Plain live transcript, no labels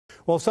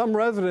Well, some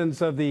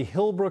residents of the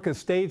Hillbrook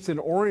Estates in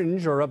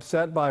Orange are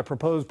upset by a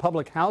proposed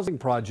public housing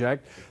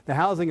project. The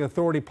Housing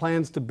Authority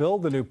plans to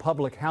build the new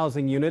public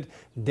housing unit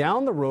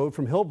down the road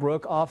from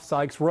Hillbrook off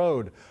Sikes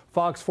Road.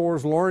 Fox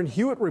 4's Lauren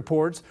Hewitt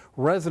reports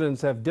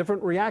residents have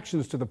different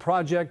reactions to the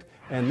project,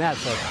 and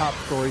that's our top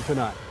story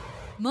tonight.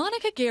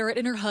 Monica Garrett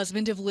and her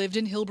husband have lived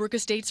in Hillbrook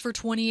Estates for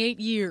 28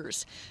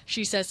 years.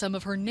 She says some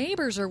of her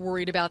neighbors are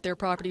worried about their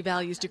property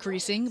values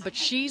decreasing, but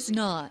she's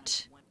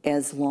not.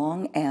 As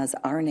long as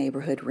our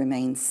neighborhood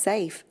remains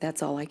safe,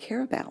 that's all I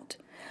care about.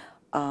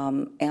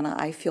 And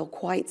I feel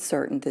quite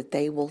certain that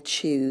they will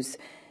choose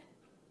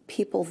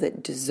people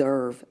that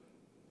deserve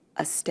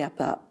a step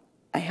up,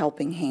 a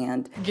helping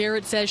hand.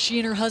 Garrett says she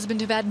and her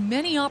husband have had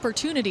many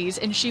opportunities,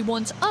 and she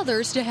wants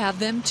others to have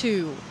them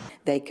too.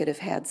 They could have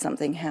had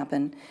something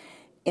happen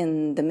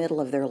in the middle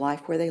of their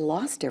life where they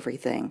lost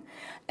everything.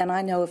 And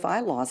I know if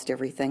I lost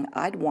everything,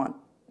 I'd want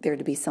there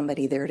to be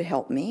somebody there to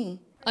help me.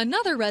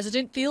 Another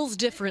resident feels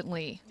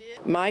differently.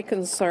 My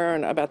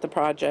concern about the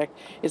project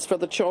is for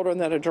the children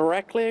that are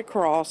directly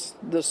across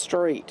the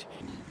street.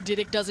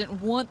 Diddick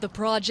doesn't want the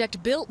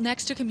project built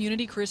next to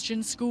Community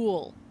Christian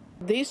School.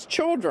 These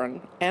children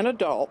and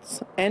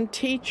adults and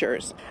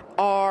teachers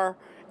are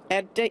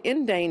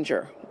in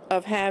danger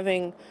of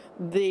having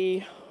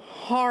the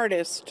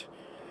hardest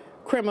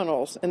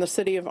criminals in the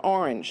city of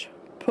Orange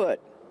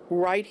put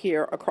right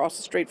here across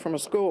the street from a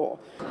school.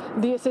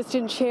 The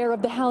assistant chair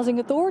of the Housing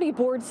Authority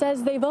Board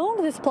says they've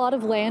owned this plot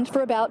of land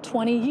for about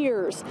 20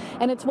 years,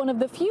 and it's one of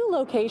the few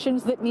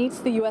locations that meets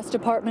the U.S.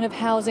 Department of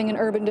Housing and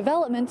Urban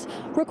Development's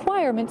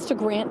requirements to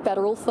grant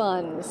federal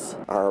funds.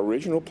 Our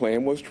original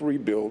plan was to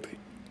rebuild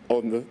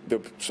on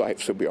the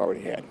sites that we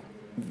already had.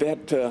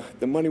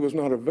 The money was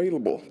not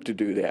available to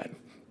do that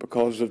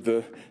because of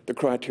the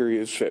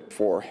criteria set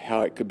for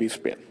how it could be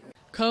spent.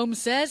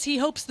 Combs says he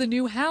hopes the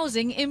new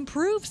housing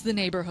improves the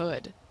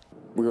neighborhood.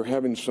 We're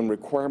having some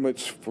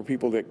requirements for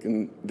people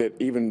that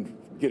even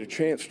get a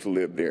chance to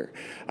live there.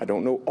 I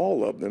don't know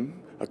all of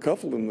them. A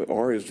couple of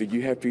them is that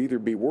you have to either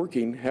be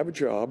working, have a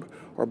job,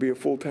 or be a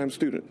full-time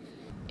student.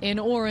 In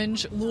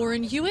Orange,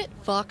 Lauren Hewitt,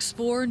 Fox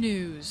 4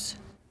 News.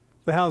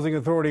 The Housing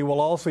Authority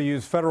will also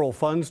use federal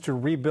funds to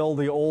rebuild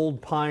the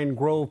old Pine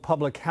Grove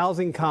public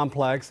housing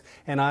complex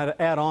and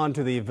add on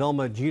to the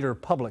Velma Jeter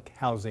public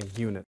housing unit.